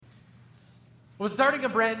We're starting a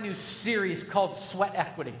brand new series called Sweat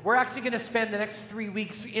Equity. We're actually going to spend the next 3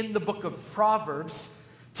 weeks in the book of Proverbs,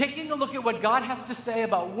 taking a look at what God has to say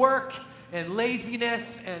about work and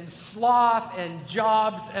laziness and sloth and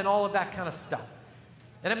jobs and all of that kind of stuff.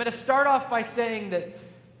 And I'm going to start off by saying that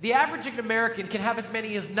the average American can have as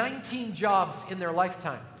many as 19 jobs in their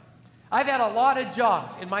lifetime. I've had a lot of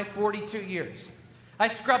jobs in my 42 years. I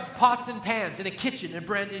scrubbed pots and pans in a kitchen at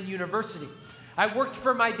Brandon University. I worked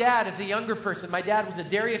for my dad as a younger person. My dad was a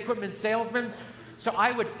dairy equipment salesman, so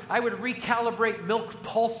I would recalibrate milk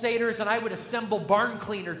pulsators and I would assemble barn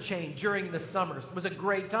cleaner chain during the summers. It was a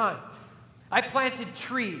great time. I planted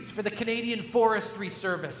trees for the Canadian Forestry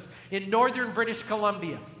Service in northern British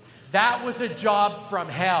Columbia. That was a job from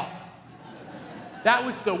hell. That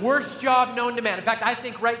was the worst job known to man. In fact, I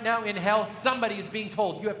think right now in hell, somebody is being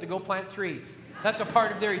told, you have to go plant trees. That's a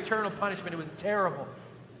part of their eternal punishment. It was terrible.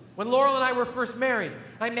 When Laurel and I were first married,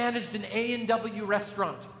 I managed an A&W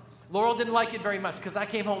restaurant. Laurel didn't like it very much because I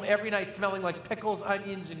came home every night smelling like pickles,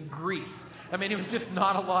 onions, and grease. I mean, it was just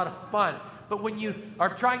not a lot of fun. But when you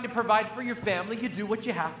are trying to provide for your family, you do what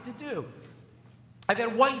you have to do. I've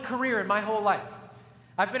had one career in my whole life.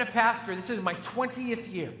 I've been a pastor. This is my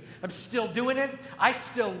 20th year. I'm still doing it. I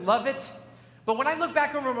still love it. But when I look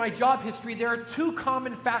back over my job history, there are two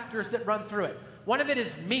common factors that run through it. One of it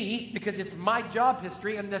is me, because it's my job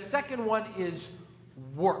history, and the second one is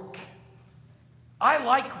work. I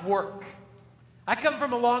like work. I come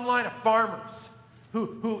from a long line of farmers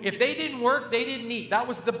who if they didn't work, they didn't eat. That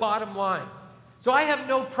was the bottom line. So I have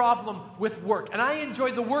no problem with work, and I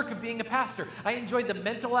enjoy the work of being a pastor. I enjoy the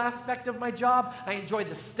mental aspect of my job. I enjoy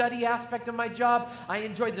the study aspect of my job. I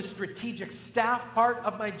enjoy the strategic staff part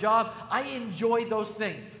of my job. I enjoy those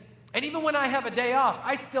things. And even when I have a day off,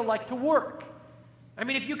 I still like to work. I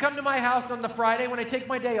mean, if you come to my house on the Friday when I take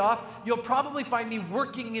my day off, you'll probably find me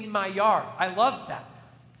working in my yard. I love that.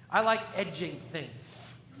 I like edging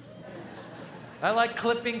things. I like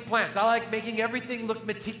clipping plants. I like making everything look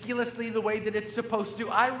meticulously the way that it's supposed to.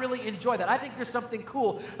 I really enjoy that. I think there's something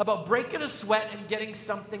cool about breaking a sweat and getting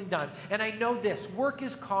something done. And I know this, work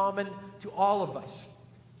is common to all of us.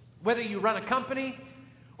 Whether you run a company,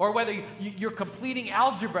 or whether you're completing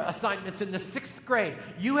algebra assignments in the 6th grade,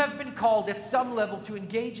 you have been called at some level to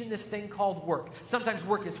engage in this thing called work. Sometimes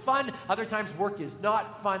work is fun, other times work is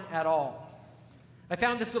not fun at all. I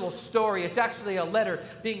found this little story. It's actually a letter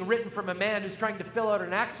being written from a man who's trying to fill out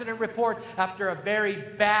an accident report after a very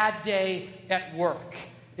bad day at work.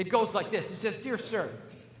 It goes like this. It says, "Dear sir,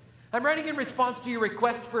 I'm writing in response to your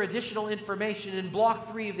request for additional information in block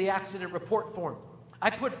 3 of the accident report form. I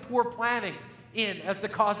put poor planning in as the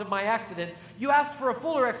cause of my accident. You asked for a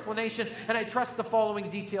fuller explanation, and I trust the following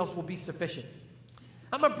details will be sufficient.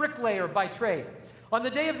 I'm a bricklayer by trade. On the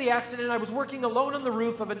day of the accident, I was working alone on the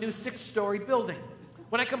roof of a new 6-story building.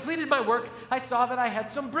 When I completed my work, I saw that I had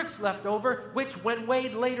some bricks left over, which, when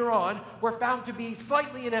weighed later on, were found to be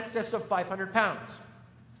slightly in excess of 500 pounds.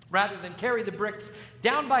 Rather than carry the bricks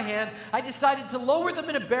down by hand, I decided to lower them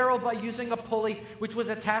in a barrel by using a pulley which was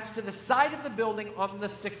attached to the side of the building on the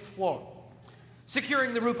 6th floor.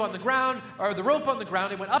 Securing the rope on the ground, I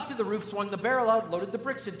went up to the roof, swung the barrel out, loaded the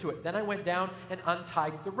bricks into it. Then I went down and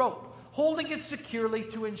untied the rope, holding it securely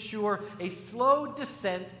to ensure a slow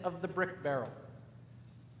descent of the brick barrel.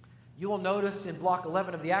 You will notice in block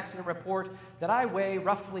 11 of the accident report that I weigh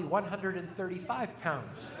roughly 135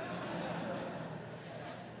 pounds.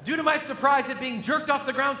 Due to my surprise at being jerked off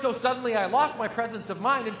the ground so suddenly, I lost my presence of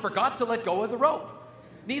mind and forgot to let go of the rope.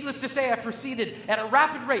 Needless to say, I proceeded at a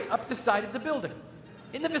rapid rate up the side of the building.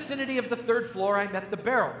 In the vicinity of the 3rd floor, I met the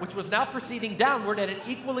barrel, which was now proceeding downward at an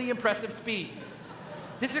equally impressive speed.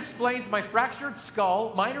 This explains my fractured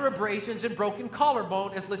skull, minor abrasions, and broken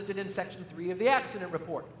collarbone as listed in section 3 of the accident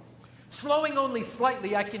report. Slowing only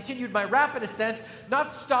slightly, I continued my rapid ascent,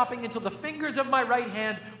 not stopping until the fingers of my right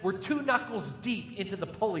hand were 2 knuckles deep into the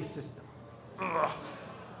pulley system. Ugh.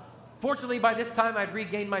 Fortunately, by this time, I'd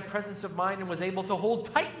regained my presence of mind and was able to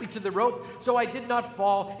hold tightly to the rope so I did not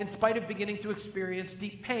fall in spite of beginning to experience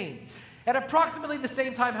deep pain. At approximately the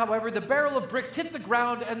same time, however, the barrel of bricks hit the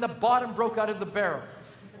ground and the bottom broke out of the barrel.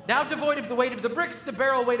 Now devoid of the weight of the bricks, the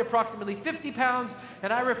barrel weighed approximately 50 pounds,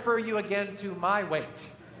 and I refer you again to my weight.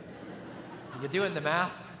 Are you doing the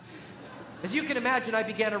math? As you can imagine, I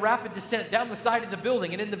began a rapid descent down the side of the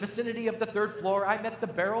building, and in the vicinity of the 3rd floor, I met the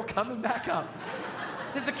barrel coming back up.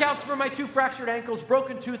 This accounts for my 2 fractured ankles,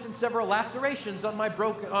 broken tooth, and several lacerations on my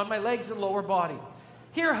legs and lower body.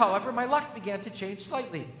 Here, however, my luck began to change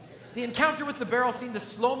slightly. The encounter with the barrel seemed to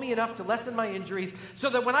slow me enough to lessen my injuries, so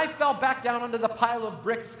that when I fell back down onto the pile of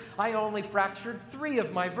bricks, I only fractured 3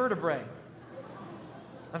 of my vertebrae.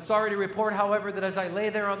 I'm sorry to report, however, that as I lay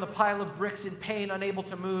there on the pile of bricks in pain, unable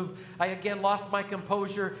to move, I again lost my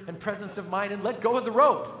composure and presence of mind and let go of the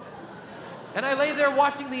rope. And I lay there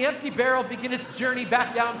watching the empty barrel begin its journey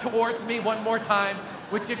back down towards me one more time,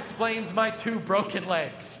 which explains my 2 broken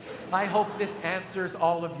legs. I hope this answers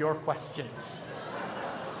all of your questions.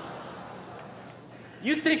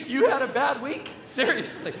 You think you had a bad week?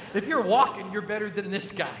 Seriously, if you're walking, you're better than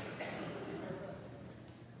this guy.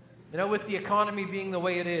 You know, with the economy being the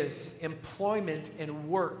way it is, employment and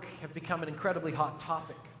work have become an incredibly hot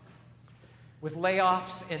topic. With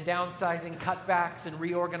layoffs and downsizing, cutbacks and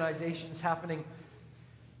reorganizations happening,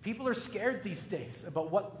 people are scared these days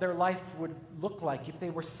about what their life would look like if they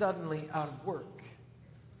were suddenly out of work.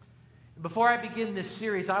 Before I begin this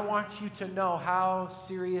series, I want you to know how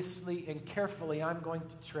seriously and carefully I'm going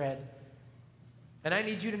to tread. And I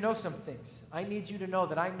need you to know some things. I need you to know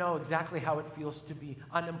that I know exactly how it feels to be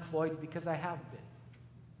unemployed because I have been.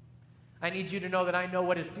 I need you to know that I know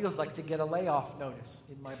what it feels like to get a layoff notice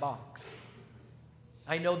in my box.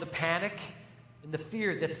 I know the panic and the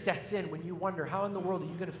fear that sets in when you wonder, how in the world are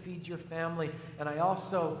you going to feed your family? And I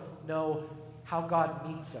also know how God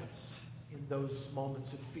meets us in those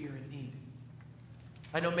moments of fear and need.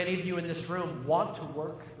 I know many of you in this room want to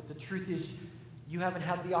work, but the truth is you haven't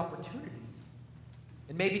had the opportunity.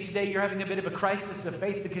 And maybe today you're having a bit of a crisis of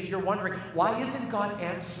faith because you're wondering, why isn't God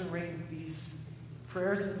answering these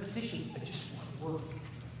prayers and petitions? I just want work.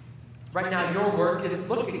 Right now, your work is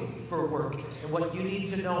looking for work. And what you need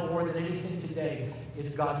to know more than anything today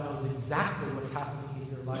is God knows exactly what's happening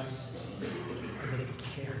in your life and that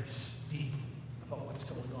He cares deeply about what's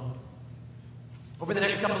going on. Over the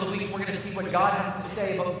next couple of weeks, we're going to see what God has to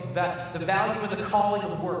say about the value and the calling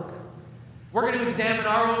of work. We're going to examine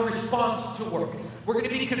our own response to work. We're going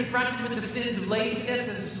to be confronted with the sins of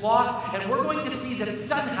laziness and sloth, and we're going to see that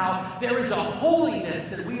somehow there is a holiness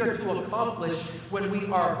that we are to accomplish when we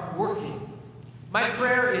are working. My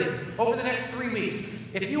prayer is, over the next 3 weeks,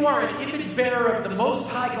 if you are an image bearer of the Most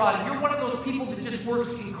High God, and you're one of those people that just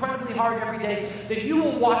works incredibly hard every day, that you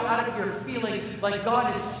will walk out of here feeling like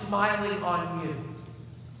God is smiling on you,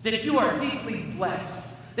 that you are deeply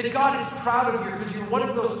blessed, that God is proud of you because you're one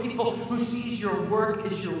of those people who sees your work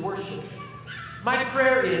as your worship. My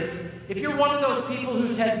prayer is, if you're one of those people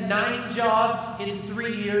who's had 9 jobs in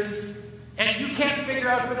 3 years, and you can't figure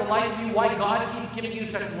out for the life of you why God keeps giving you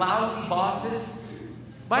such lousy bosses,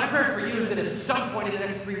 my prayer for you is that at some point in the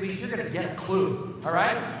next 3 weeks, you're going to get a clue, all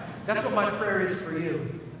right? That's what my prayer is for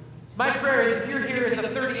you. My prayer is, if you're here as a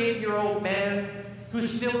 38-year-old man who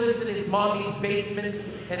still lives in his mommy's basement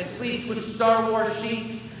and sleeps with Star Wars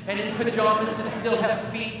sheets and in pajamas that still have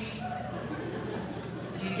feet,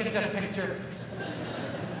 do you get that picture?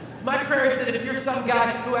 My prayer is that if you're some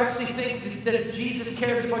guy who actually thinks that Jesus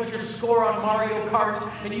cares about your score on Mario Kart,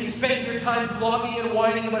 and you spend your time blogging and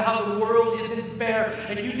whining about how the world isn't fair,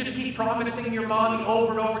 and you just keep promising your mommy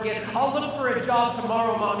over and over again, I'll look for a job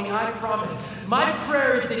tomorrow, mommy, I promise. My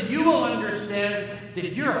prayer is that you will understand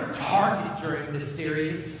that you're a target during this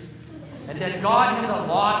series, and that God has a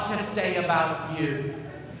lot to say about you.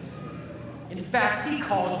 In fact, He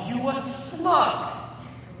calls you a slug.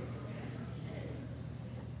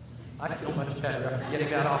 I feel much better after getting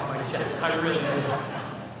that off my chest. I really do.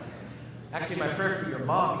 Actually, my prayer for your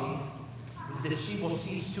mommy is that she will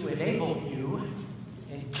cease to enable you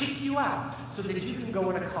and kick you out so that you can go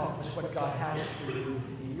and accomplish what God has for you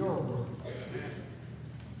in your world.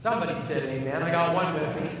 Somebody said amen. I got one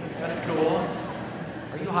with me. That's cool.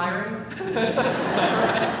 Are you hiring?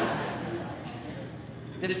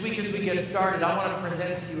 This week as we get started, I want to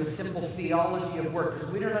present to you a simple theology of work. Because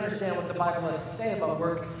if we don't understand what the Bible has to say about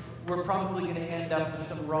work, we're probably going to end up with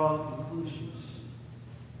some wrong conclusions.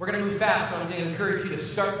 We're going to move fast, so I'm going to encourage you to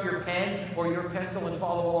start your pen or your pencil and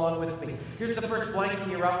follow along with me. Here's the first blank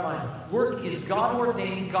in your outline. Work is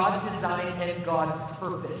God-ordained, God-designed, and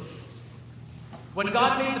God-purposed. When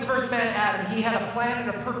God made the first man, Adam, He had a plan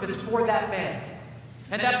and a purpose for that man.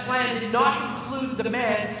 And that plan did not include the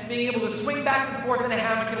man being able to swing back and forth in a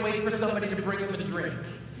hammock and wait for somebody to bring him a drink.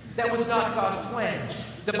 That was not God's plan.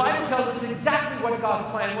 The Bible tells us exactly what God's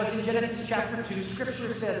plan was in Genesis chapter 2.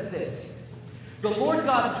 Scripture says this: the Lord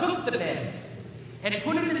God took the man and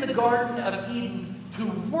put him in the Garden of Eden to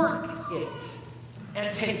work it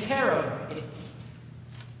and take care of it.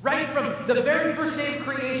 Right from the very first day of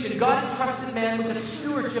creation, God entrusted man with a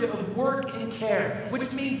stewardship of work and care,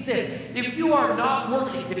 which means this: if you are not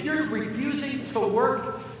working, if you're refusing to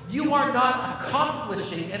work, you are not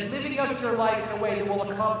accomplishing and living out your life in a way that will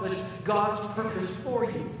accomplish God's purpose for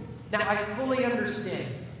you. Now, I fully understand.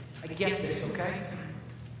 I get this, okay?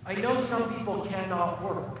 I know some people cannot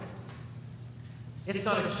work. It's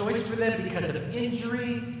not a choice for them because of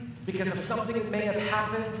injury, because of something that may have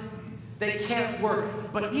happened. They can't work.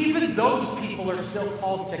 But even those people are still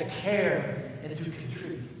called to care and to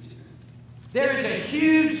contribute. There is a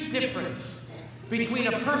huge difference between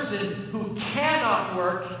a person who cannot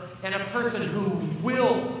work and a person who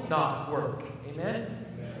will not work. Amen?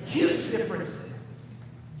 Huge difference.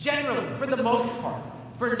 Generally, for the most part,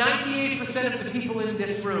 for 98% of the people in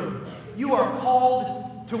this room, you are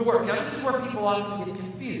called to work. Now, this is where people often get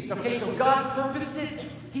confused. Okay, so God purposed it.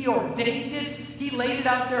 He ordained it. He laid it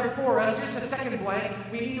out there for us. Here's the second blank.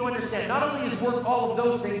 We need to understand, not only is work all of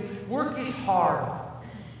those things, work is hard.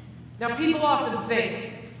 Now, people often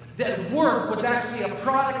think that work was actually a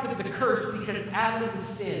product of the curse because Adam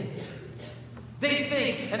sinned. They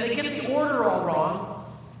think, and they get the order all wrong,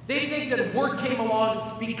 they think that work came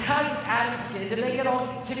along because Adam sinned, and they get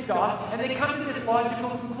all ticked off, and they come to this logical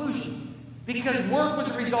conclusion. Because work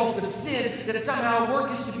was a result of sin, that somehow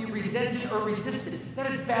work is to be resented or resisted.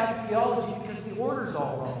 That is bad theology because the order's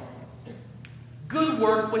all wrong. Good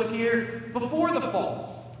work was here before the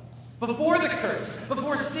fall, before the curse,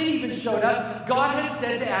 before sin even showed up. God had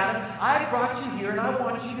said to Adam, I brought you here and I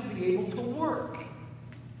want you to be able to work.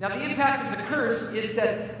 Now the impact of the curse is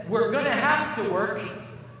that we're going to have to work.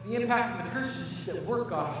 The impact of the curse is just that work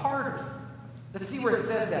got harder. Let's see where it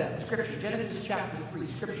says that in Scripture. Genesis chapter 3,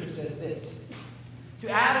 Scripture says this. To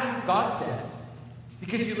Adam, God said,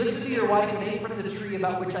 because you listened to your wife and ate from the tree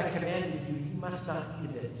about which I commanded you, you must not eat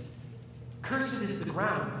of it. Cursed is the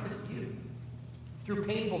ground because of you. Through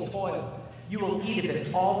painful toil, you will eat of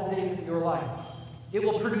it all the days of your life. It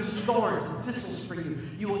will produce thorns and thistles for you.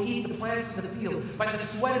 You will eat the plants of the field. By the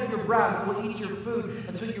sweat of your brow, you will eat your food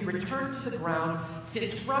until you return to the ground,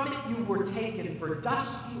 since from it you were taken. For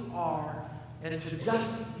dust you are, and to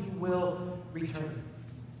dust you will return.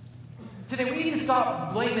 Today we need to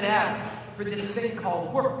stop blaming Adam for this thing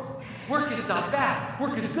called work. Work is not bad.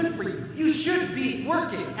 Work is good for you. You should be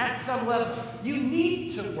working at some level. You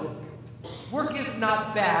need to work. Work is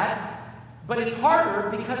not bad, but it's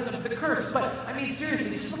harder because of the curse. But, I mean,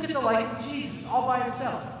 seriously, just look at the life of Jesus all by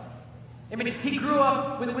himself. I mean, he grew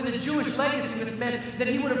up with a Jewish legacy, which meant that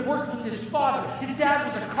he would have worked with his father. His dad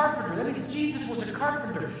was a carpenter. That means Jesus was a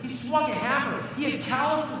carpenter. He swung a hammer. He had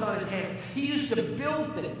calluses on his hands. He used to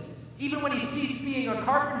build things. Even when he ceased being a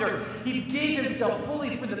carpenter, he gave himself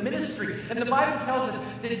fully for the ministry. And the Bible tells us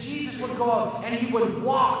that Jesus would go out and he would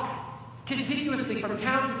walk continuously from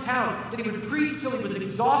town to town, that he would preach till he was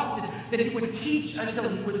exhausted, that he would teach until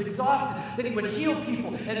he was exhausted, that he would heal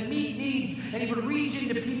people and meet needs, and he would reach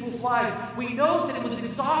into people's lives. We know that it was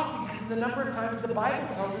exhausting because the number of times the Bible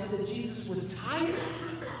tells us that Jesus was tired.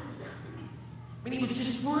 I mean, he was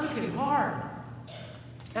just working hard.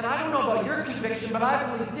 And I don't know about your conviction, but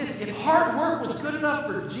I believe this. If hard work was good enough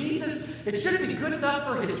for Jesus, it should be good enough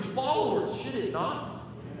for his followers, should it not?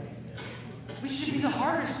 We should be the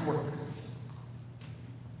hardest workers.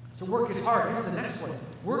 So work is hard. Here's the next one.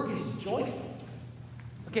 Work is joyful.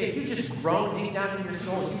 Okay, if you just groan deep down in your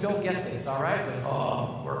soul, you don't get this, all right?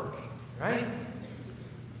 But, work, right?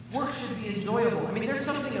 Work should be enjoyable. I mean, there's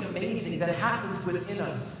something amazing that happens within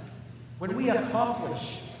us when we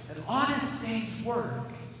accomplish an honest day's work.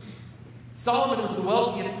 Solomon was the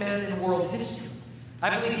wealthiest man in world history.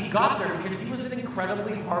 I believe he got there because he was an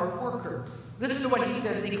incredibly hard worker. Listen to what he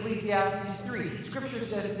says in Ecclesiastes 3. Scripture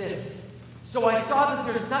says this. So I saw that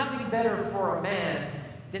there's nothing better for a man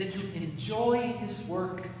than to enjoy his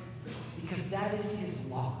work, because that is his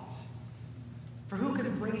lot. For who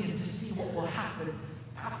can bring him to see what will happen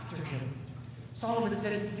after him? Solomon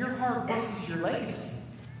says, your hard work is your legacy.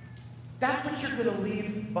 That's what you're going to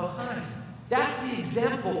leave behind. That's the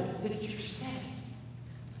example that you're setting.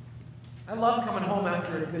 I love coming home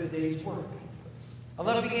after a good day's work. I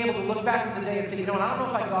love being able to look back on the day and say, you know what, I don't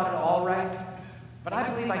know if I got it all right, but I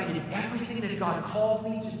believe I did everything that God called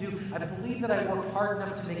me to do. I believe that I worked hard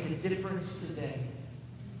enough to make a difference today.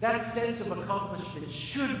 That sense of accomplishment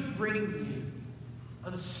should bring you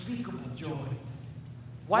unspeakable joy.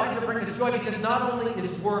 Why does it bring us joy? Because not only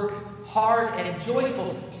is work hard and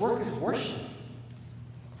joyful, work is worship.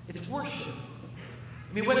 It's worship.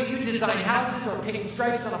 I mean, whether you design houses or paint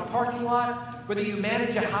stripes on a parking lot, whether you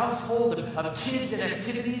manage a household of kids and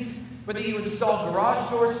activities, whether you install garage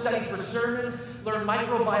doors, study for sermons, learn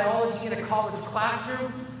microbiology in a college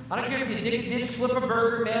classroom, I don't care if you dig a ditch, flip a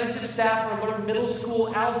burger, manage a staff, or learn middle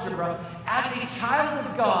school algebra, as a child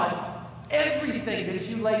of God, everything that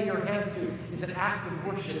you lay your hand to is an act of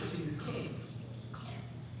worship to your King.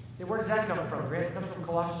 Say, where does that come from, Grant? It comes from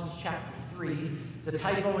Colossians chapter 3. It's a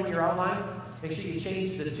typo in your outline. Make sure you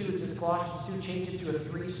change the 2. It says Colossians 2. Change it to a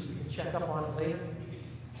 3 so you can check up on it later.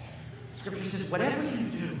 Scripture says, whatever you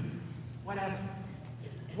do, whatever,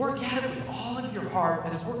 work at it with all of your heart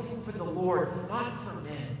as working for the Lord, not for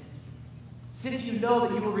men. Since you know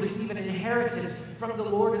that you will receive an inheritance from the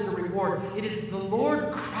Lord as a reward, it is the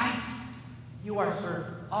Lord Christ you are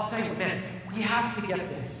serving. I'll tell you, man, we have to get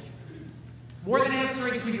this. More than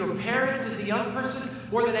answering to your parents as a young person,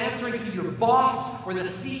 more than answering to your boss or the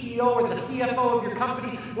CEO or the CFO of your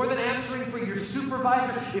company, more than answering for your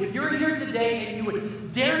supervisor, if you're here today and you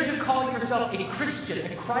would dare to call yourself a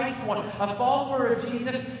Christian, a Christ one, a follower of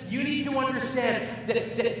Jesus, you need to understand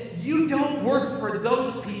that you don't work for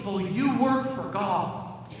those people, you work for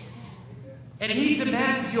God. And He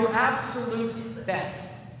demands your absolute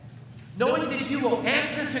best. Knowing that you will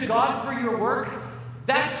answer to God for your work,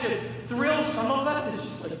 that should thrill some of us. It's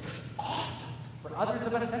just like, that's awesome. For others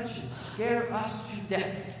of us, that should scare us to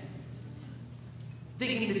death.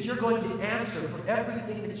 Thinking that you're going to answer for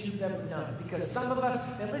everything that you've ever done. Because some of us,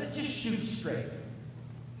 and let's just shoot straight.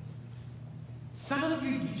 Some of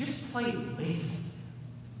you just plain lazy.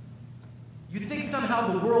 You think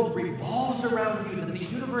somehow the world revolves around you, that the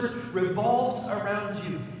universe revolves around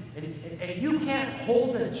you. And you can't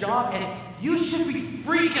hold a job, and you should be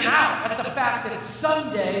freaking out at the fact that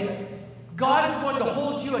someday God is going to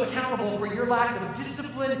hold you accountable for your lack of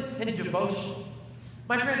discipline and devotion.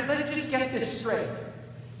 My friends, let's just get this straight.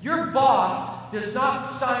 Your boss does not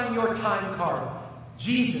sign your time card.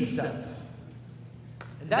 Jesus does.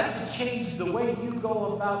 And that should change the way you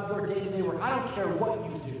go about your day-to-day work. I don't care what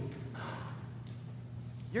you do.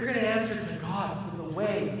 You're going to answer to God for the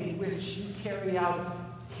way in which you carry out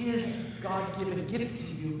His God-given gift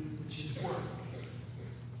to you, which is work.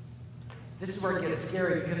 This is where it gets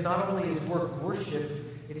scary, because not only is work worship,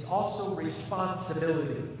 it's also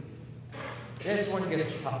responsibility. This one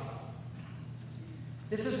gets tough.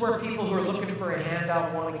 This is where people who are looking for a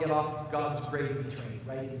handout want to get off God's gravy train,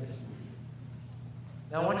 right in this moment.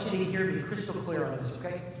 Now I want you to hear me crystal clear on this,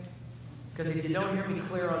 okay? Because if you don't hear me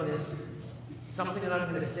clear on this, something that I'm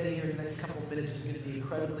going to say here in the next couple of minutes is going to be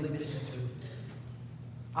incredibly misunderstood.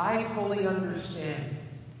 I fully understand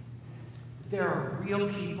that there are real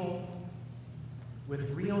people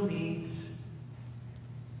with real needs,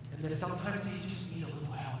 and that sometimes they just need a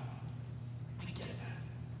little help. I get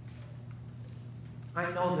that.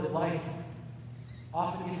 I know that life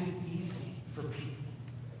often isn't easy for people.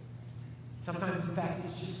 Sometimes, in fact,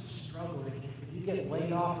 it's just a struggle. If you get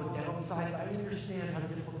laid off or downsized, I understand how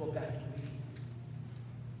difficult that can be.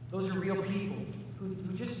 Those are real people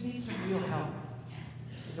who just need some real help.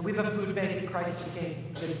 And we have a food bank at Christ the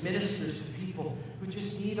King that ministers to people who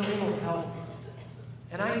just need a little help.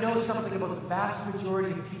 And I know something about the vast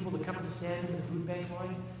majority of people that come and stand in the food bank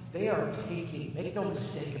line. They are taking, make no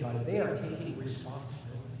mistake about it, they are taking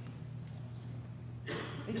responsibility.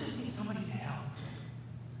 They just need somebody to help.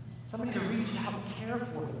 Somebody to reach out and care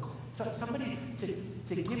for them. Somebody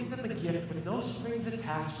to give them a gift with no strings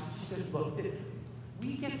attached. That just says, look,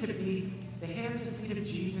 we get to be the hands and feet of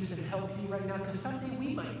Jesus and help you right now, because someday we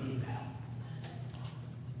might need help.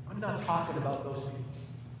 I'm not talking about those people.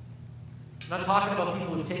 I'm not talking about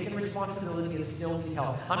people who've taken responsibility and still need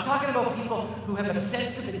help. I'm talking about people who have a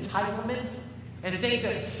sense of entitlement and think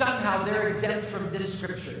that somehow they're exempt from this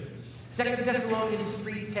scripture. 2 Thessalonians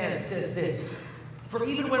 3:10 says this, "For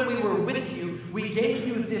even when we were with you, we gave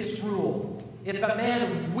you this rule. If a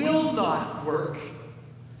man will not work,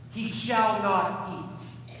 he shall not eat."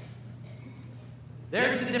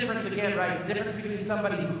 There's the difference again, right? The difference between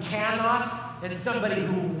somebody who cannot and somebody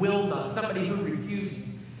who will not, somebody who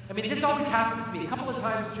refuses. I mean, this always happens to me. A couple of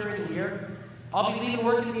times during the year, I'll be leaving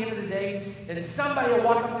work at the end of the day, and somebody will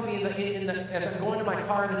walk up to me as I'm going to my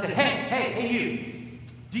car and they say, hey, you,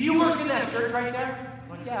 do you work in that church right there? I'm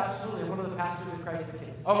like, yeah, absolutely. I'm one of the pastors of Christ the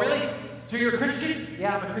King. Oh, really? So you're a Christian?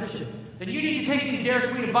 Yeah, I'm a Christian. Then you need to take me to Dairy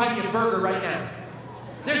Queen and buy me a burger right now.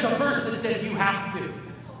 There's a verse that says you have to.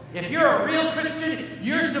 If you're a real Christian,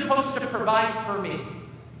 you're supposed to provide for me.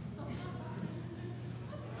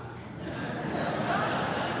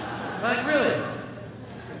 Like, really?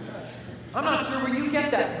 I'm not sure where you get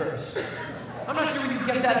that verse. I'm not sure where you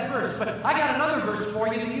get that verse, but I got another verse for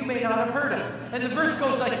you that you may not have heard of. And the verse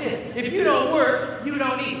goes like this: if you don't work, you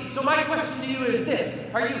don't eat. So my question to you is this: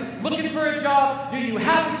 are you looking for a job? Do you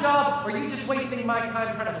have a job? Or are you just wasting my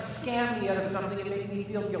time trying to scam me out of something and make me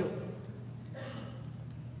feel guilty?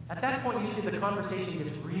 At that point, usually the conversation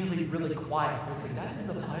gets really, really quiet. They're like, that's in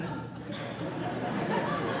the Bible?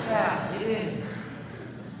 Yeah, it is.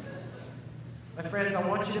 My friends, I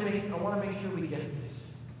want to make sure we get this.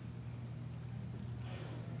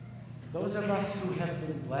 Those of us who have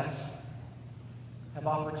been blessed have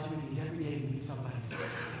opportunities every day to meet somebody.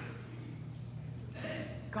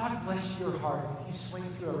 God bless your heart if you swing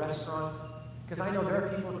through a restaurant, because I know there are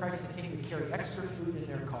people in Christ that came to carry extra food in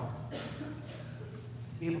their car.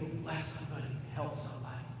 To be able to bless somebody, help somebody.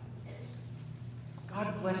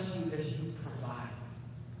 God bless you as you provide.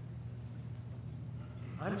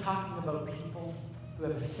 I'm talking about people who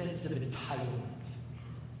have a sense of entitlement.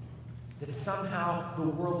 That somehow the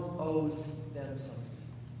world owes them something.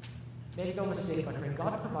 Make no mistake, my friend,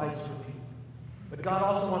 God provides for people. But God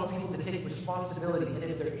also wants people to take responsibility, and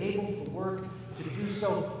if they're able to work, to do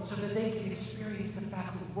so that they can experience the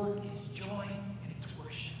fact that work is joy and it's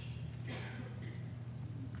worship.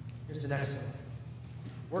 Here's the next one.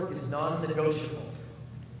 Work is non-negotiable.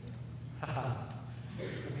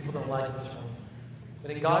 People don't like this one.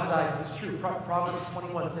 But in God's eyes, it's true. Proverbs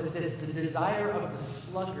 21 says this: the desire of the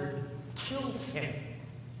sluggard kills him,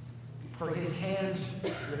 for his hands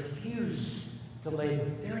refuse to labor.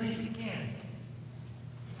 There it is again.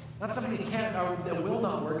 Not somebody that can't or that will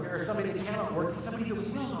not work, or somebody that cannot work. It's somebody that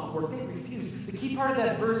will not work. They refuse. The key part of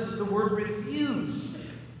that verse is the word refuse.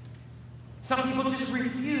 Some people just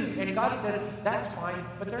refuse, and God says, that's fine,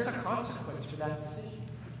 but there's a consequence for that decision.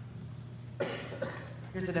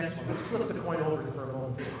 Here's the next one. Let's flip the coin over for a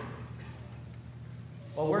moment.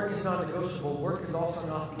 While work is non-negotiable, work is also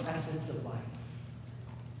not the essence of life.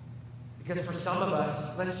 Because for some of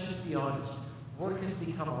us, let's just be honest, work has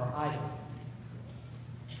become our idol.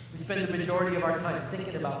 We spend the majority of our time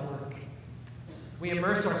thinking about work. We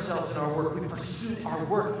immerse ourselves in our work. We pursue our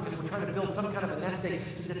work because we're trying to build some kind of a nest egg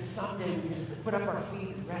so that someday we can put up our feet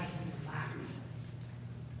and rest and relax.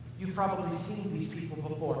 You've probably seen these people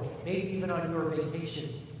before, maybe even on your vacation.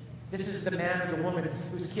 This is the man or the woman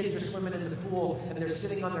whose kids are swimming in the pool and they're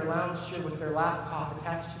sitting on their lounge chair with their laptop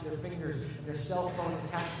attached to their fingers and their cell phone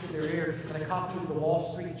attached to their ear and a copy of the Wall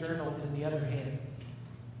Street Journal in the other hand.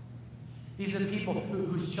 These are the people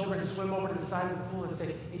whose children swim over to the side of the pool and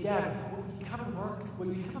say, hey, Dad, will you come and work? Will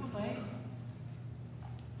you come and play?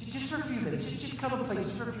 Just for a few minutes. Just come and play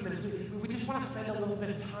just for a few minutes. We just want to spend a little bit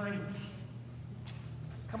of time with you.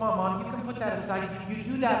 Come on, Mom, you can put that aside. You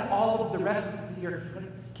do that all of the rest of the year. But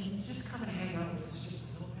can you just come and hang out with us just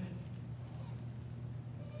a little bit?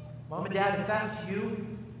 Mom and Dad, if that's you,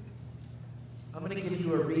 I'm going to give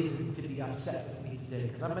you a reason to be upset with me today,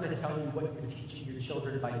 because I'm going to tell you what you're teaching your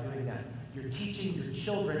children by doing that. You're teaching your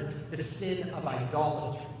children the sin of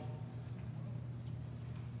idolatry.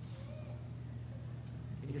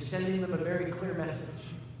 And you're sending them a very clear message.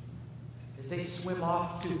 As they swim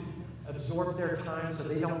off to absorb their time so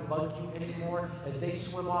they don't bug you anymore, as they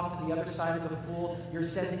swim off to the other side of the pool, you're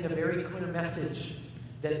sending a very clear message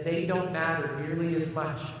that they don't matter nearly as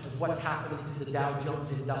much as what's happening to the Dow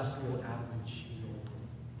Jones Industrial Average.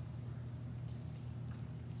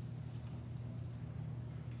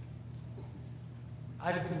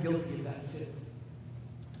 I've been guilty of that sin.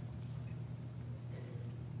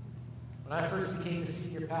 When I first became the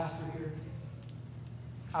senior pastor here,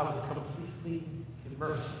 I was completely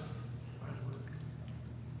immersed in my work.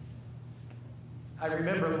 I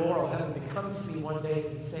remember Laurel having to come to me one day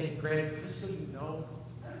and saying, Greg, just so you know,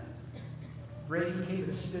 Brady came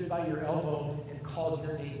and stood by your elbow and called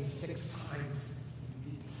your name 6 times.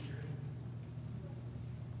 You didn't hear it.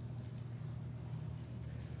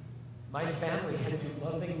 My family had to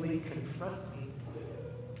lovingly confront me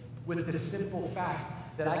with the simple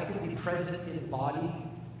fact that I could be present in body,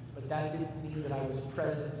 but that didn't mean that I was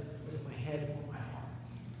present with my head or my heart.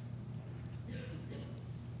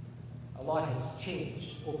 A lot has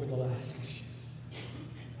changed over the last 6 years.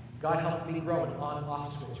 God helped me grow an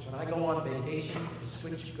on-off switch. When I go on vacation, the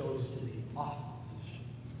switch goes to the off position.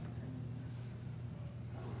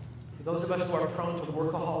 For those of us who are prone to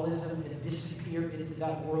workaholism and disappear into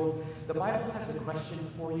that world, the Bible has a question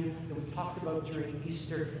for you that we talked about during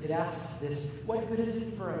Easter. It asks this: what good is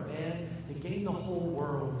it for a man to gain the whole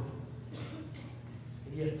world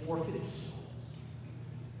and yet forfeit his soul?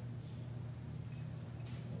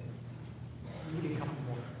 I'll give you a couple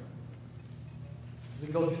more. As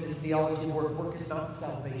we go through this theology of work, work is not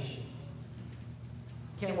salvation.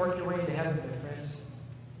 You can't work your way into heaven, my friends.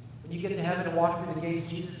 When you get to heaven and walk through the gates,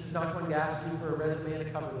 Jesus is not going to ask you for a resume and a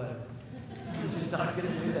cover letter. He's just not going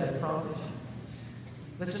to do that, I promise you.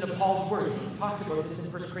 Listen to Paul's words. He talks about this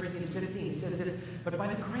in 1 Corinthians 15. He says this: but by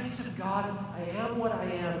the grace of God, I am what I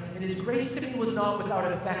am, and his grace to me was not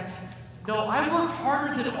without effect. No, I worked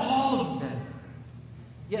harder than all of them.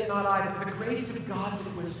 Yet not I, but the grace of God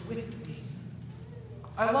that was with me.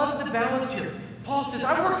 I love the balance here. Paul says,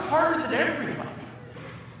 I worked harder than everybody.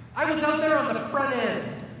 I was out there on the front end.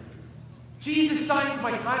 Jesus signs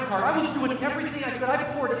my time card. I was doing everything I could. I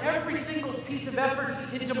poured every single piece of effort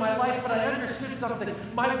into my life, but I understood something.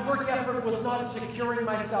 My work effort was not securing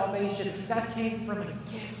my salvation. That came from a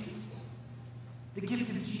gift. The gift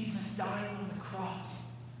of Jesus dying on the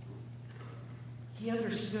cross. He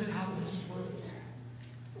understood how this worked.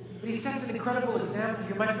 But he sets an incredible example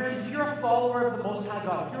here. My friends, if you're a follower of the Most High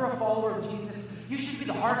God, if you're a follower of Jesus, you should be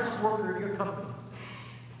the hardest worker in your company.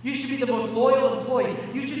 You should be the most loyal employee.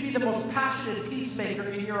 You should be the most passionate peacemaker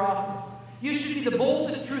in your office. You should be the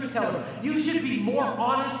boldest truth teller. You should be more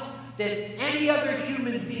honest than any other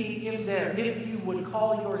human being in there if you would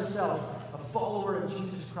call yourself a follower of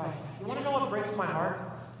Jesus Christ. You want to know what breaks my heart?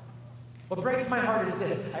 What breaks my heart is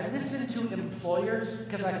this. I listen to employers,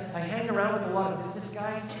 because I hang around with a lot of business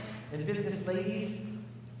guys and business ladies.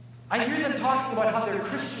 I hear them talking about how their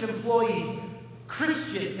Christian employees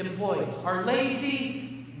are lazy,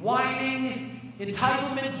 whining,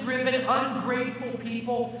 entitlement-driven, ungrateful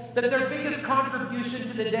people, that their biggest contribution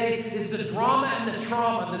to the day is the drama and the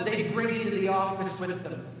trauma that they bring into the office with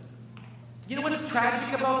them. You know what's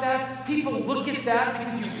tragic about that? People look at that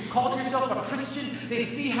because you called yourself a Christian, they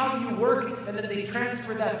see how you work, and then they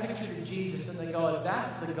transfer that picture to Jesus, and they go,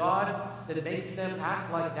 that's the God that makes them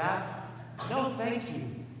act like that? No, thank you.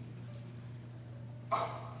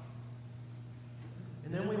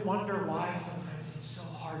 And then we wonder why sometimes it's so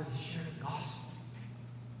hard to share the gospel.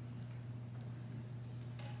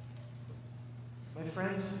 My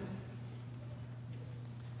friends,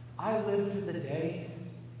 I live for the day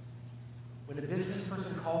when a business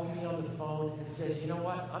person calls me on the phone and says, you know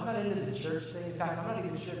what, I'm not into the church thing. In fact, I'm not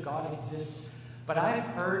even sure God exists. But I've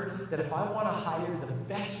heard that if I want to hire the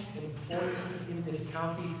best employees in this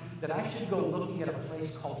county, that I should go looking at a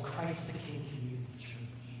place called Christ the King Community Church.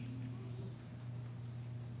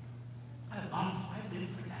 I live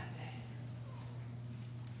for that day.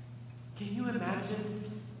 Can you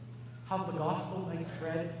imagine how the gospel might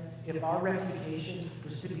spread if our reputation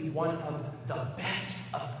was to be one of the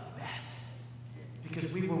best of the best?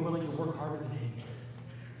 Because we were willing to work harder than anyone.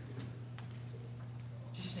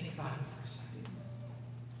 Just think about it for a second.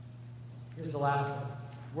 Here's the last one.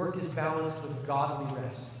 Work is balanced with godly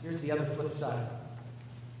rest. Here's the other flip side.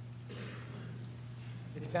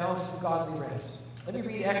 It's balanced with godly rest. Let me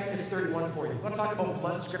read Exodus 31 for you. I want to talk about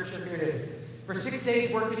one scripture. Here it is. For 6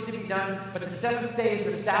 days work is to be done, but the seventh day is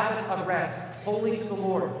the Sabbath of rest, holy to the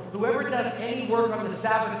Lord. Whoever does any work on the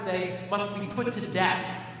Sabbath day must be put to death.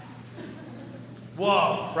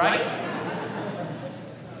 Whoa, right?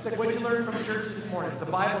 It's like what you learned from church this morning. The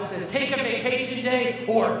Bible says, take a vacation day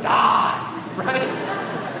or die, right?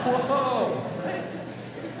 Whoa.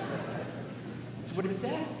 That's what it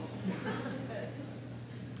says.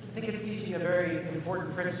 I think it's teaching a very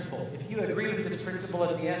important principle. If you agree with this principle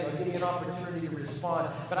at the end, I'll give you an opportunity to respond.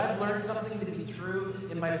 But I've learned something to be true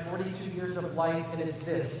in my 42 years of life, and it's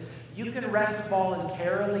this. You can rest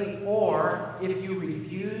voluntarily, or if you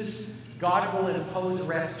refuse, God will impose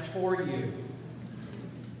rest for you.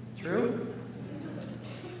 True?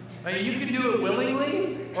 I mean, you can do it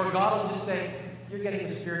willingly, or God will just say, you're getting a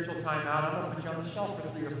spiritual time out. I'm going to put you on the shelf for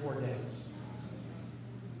 3 or 4 days.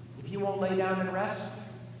 If you won't lay down and rest,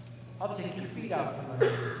 I'll take your feet out from under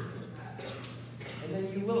you. And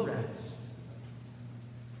then you will rest.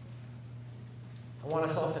 I want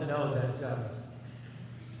us all to know that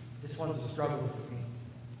this one's a struggle for me.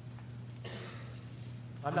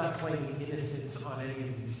 I'm not claiming innocence on any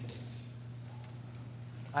of these things.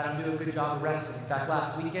 I don't do a good job of resting. In fact,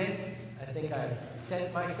 last weekend, I think I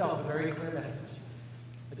sent myself a very clear message.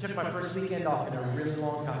 I took my first weekend off in a really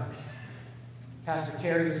long time. Pastor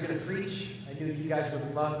Terry was going to preach. I knew you guys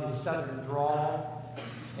would love his southern drawl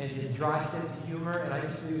and his dry sense of humor, and I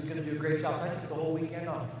just knew he was going to do a great job. So I took the whole weekend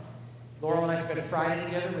off. Laurel and I spent Friday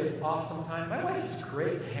together. We had an awesome time. My wife is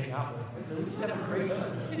great to hang out with. We just have a great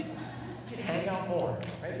time. We could hang out more.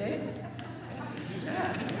 Right, Dave?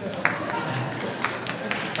 Yeah.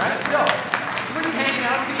 Right? So, we were hanging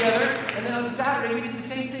out together, and then on Saturday we did the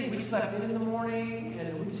same thing. We slept in the morning,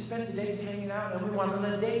 and we just spent the day just hanging out, and we went on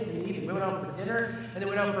a date in the evening. We went out for dinner, and then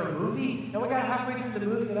we went out for a movie, and we got halfway through the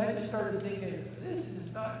movie, and I just started thinking, this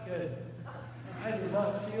is not good. I do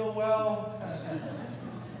not feel well.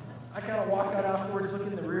 I kind of walk out afterwards, look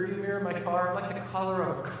in the rearview mirror of my car, like the color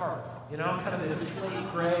of a carp, you know, kind of this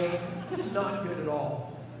slate gray. Just not good at all.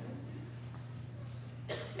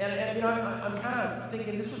 And you know, I'm kind of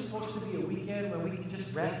thinking this was supposed to be a weekend where we could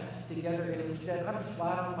just rest together, and instead I'm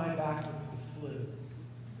flat on my back with the flu.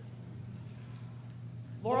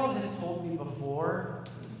 Laurel has told me before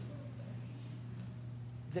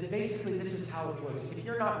that basically this is how it works. If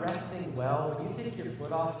you're not resting well, when you take your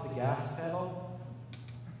foot off the gas pedal,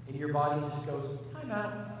 and your body just goes, time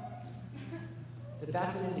out,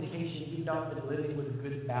 that's an indication you've not been living with a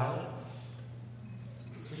good balance.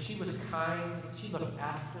 So she was kind. She looked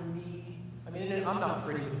after me. I mean, I'm not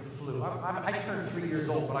pretty with the flu. I turned 3 years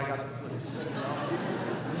old when I got the flu, just so you know.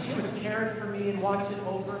 She was caring for me and watching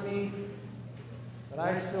over me. But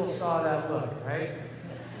I still saw that look, right?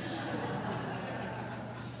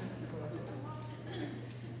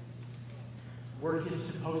 Work is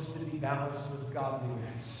supposed to be balanced with godly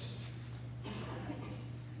rest.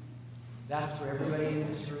 That's for everybody in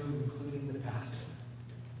this room, including the pastor.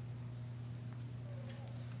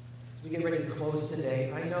 As we get ready to close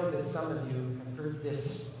today, I know that some of you have heard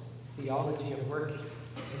this theology of work,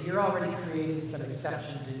 and you're already creating some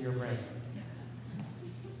exceptions in your brain.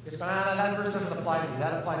 It's going, that verse doesn't apply to me.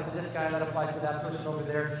 That applies to this guy. That applies to that person over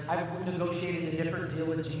there. I've negotiated a different deal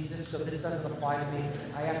with Jesus, so this doesn't apply to me.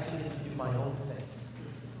 I actually get to do my own thing.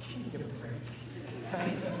 Give me a break.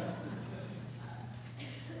 Right?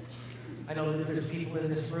 I know that there's people in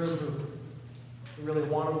this room who really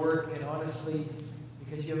want to work, and honestly,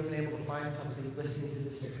 because you haven't been able to find something, listening to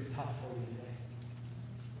this has been tough for you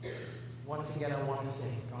today. Once again, I want to say,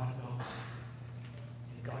 God knows,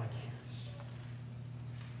 and God cares.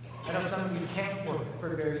 I know some of you can't work for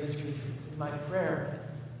various reasons, and my prayer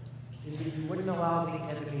is that you wouldn't allow the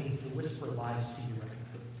enemy to whisper lies to you right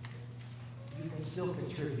now. You can still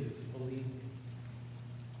contribute, believe me.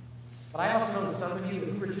 But I also know that some of you,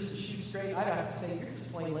 if we were just to shoot straight, I'd have to say, you're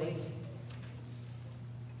just plain lazy.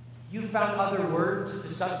 You found other words to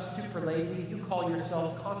substitute for lazy. You call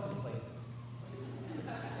yourself contemplative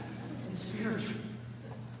and spiritual.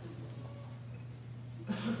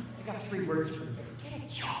 I got 3 words for you. Get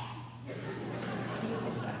a job.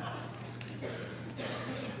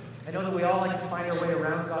 I know that we all like to find our way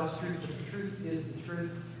around God's truth, but the truth is the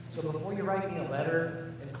truth. So before you write me a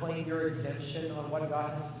letter and claim your exemption on what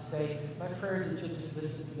God has to say, my prayer is that you'll just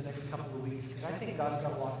listen for the next couple of weeks, because I think God's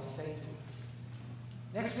got a lot to say to us.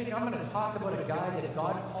 Next week, I'm going to talk about a guy that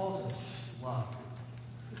God calls a slug.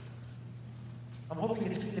 I'm hoping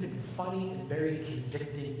it's going to be funny and very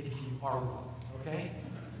convicting if you are one, okay?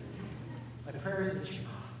 My prayer is that you're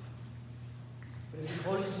not. But as we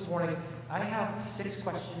close this morning, I have 6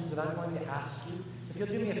 questions that I'm going to ask you. If you'll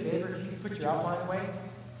do me a favor, if you can put your outline away,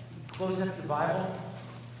 close up your Bible.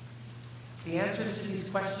 The answers to these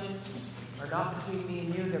questions are not between me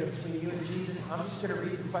and you, they're between you and Jesus. I'm just going to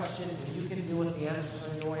read the question, and you can deal with the answers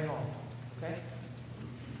on your way home. Okay?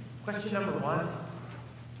 Question number 1.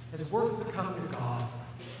 Has work become your God?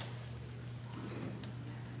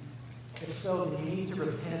 If so, then you need to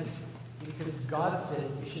repent, because God said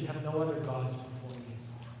you should have no other gods before me.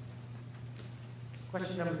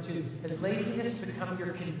 Question number 2. Has laziness become your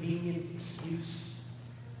convenient excuse?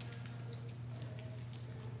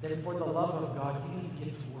 Then for the love of God, you need to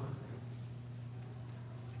get to work.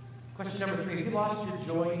 Question number 3. Have you lost your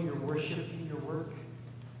joy in your worship in your work?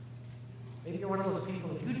 Maybe you're one of those people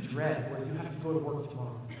that you dread where you have to go to work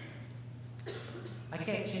tomorrow. I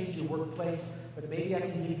can't change your workplace, but maybe I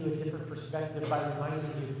can give you a different perspective by reminding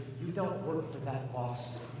you, you don't work for that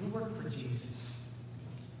boss. You work for Jesus.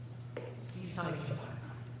 He signed your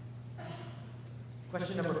time.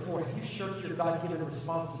 Question number 4. Have you shirked your God-given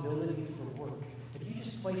responsibility for work? If you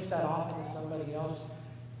just place that off into somebody else,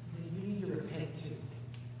 then you need to repent too.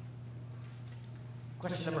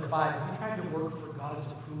 Question number 5. Have you tried to work for God's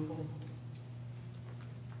approval?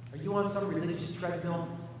 Are you on some religious treadmill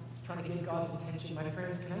trying to get God's attention? My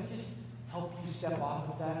friends, can I just help you step off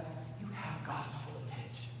of that? You have God's full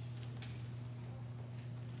attention.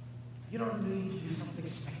 You don't need to do something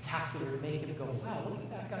spectacular to make him go, wow, look at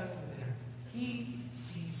that guy over there. He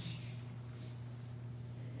sees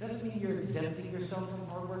you. Doesn't mean you're exempting yourself from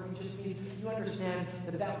hard work. It just means you understand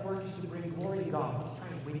that that work is to bring glory to God. He's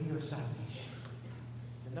trying to win your salvation.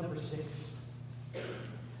 And number 6, are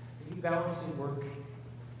you balancing work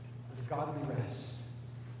with godly rest?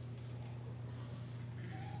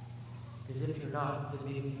 Because if you're not,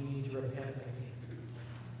 then maybe you need to repent.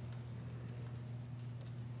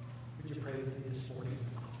 Would you pray with me this morning?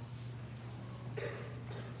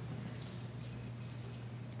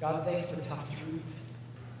 God, thanks for tough truth.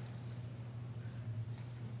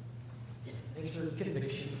 Thanks for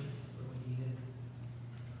conviction when we need it.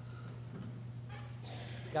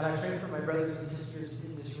 God, I pray for my brothers and sisters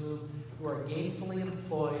in this room who are gainfully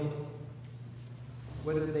employed,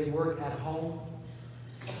 whether they work at home,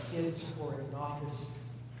 kids, or in an office.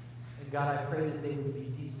 And God, I pray that they would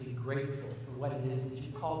be deeply grateful for what it is that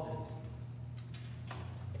you called them to.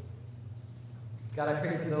 God, I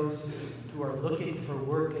pray for those who are looking for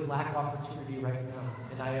work and lack opportunity right now.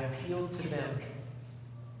 And I appeal to them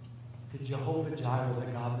to Jehovah Jireh,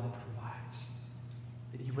 the God that provides.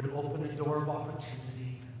 That you would open a door of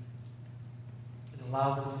opportunity and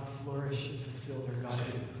allow them to flourish and fulfill their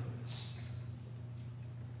God-given purpose.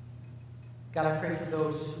 God, I pray for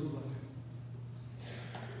those who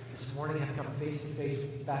this morning have come face to face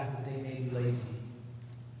with the fact that they may be lazy.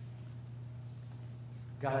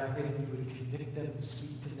 God, I pray that you would convict them and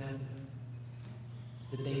speak to them,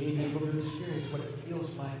 that they may be able to experience what it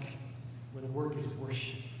feels like when work is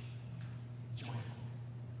worship and joyful.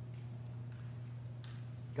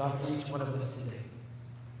 God, for each one of us today,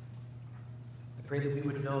 I pray that we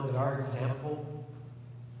would know that our example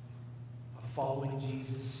of following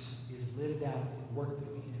Jesus is lived out in the work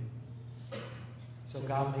that we do. So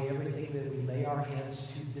God, may everything that we lay our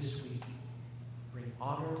hands to this week bring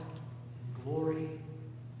honor and glory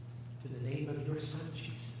to the name of your Son,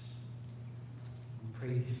 Jesus. We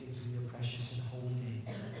pray these things in your precious and holy name.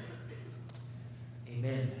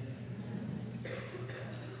 Amen.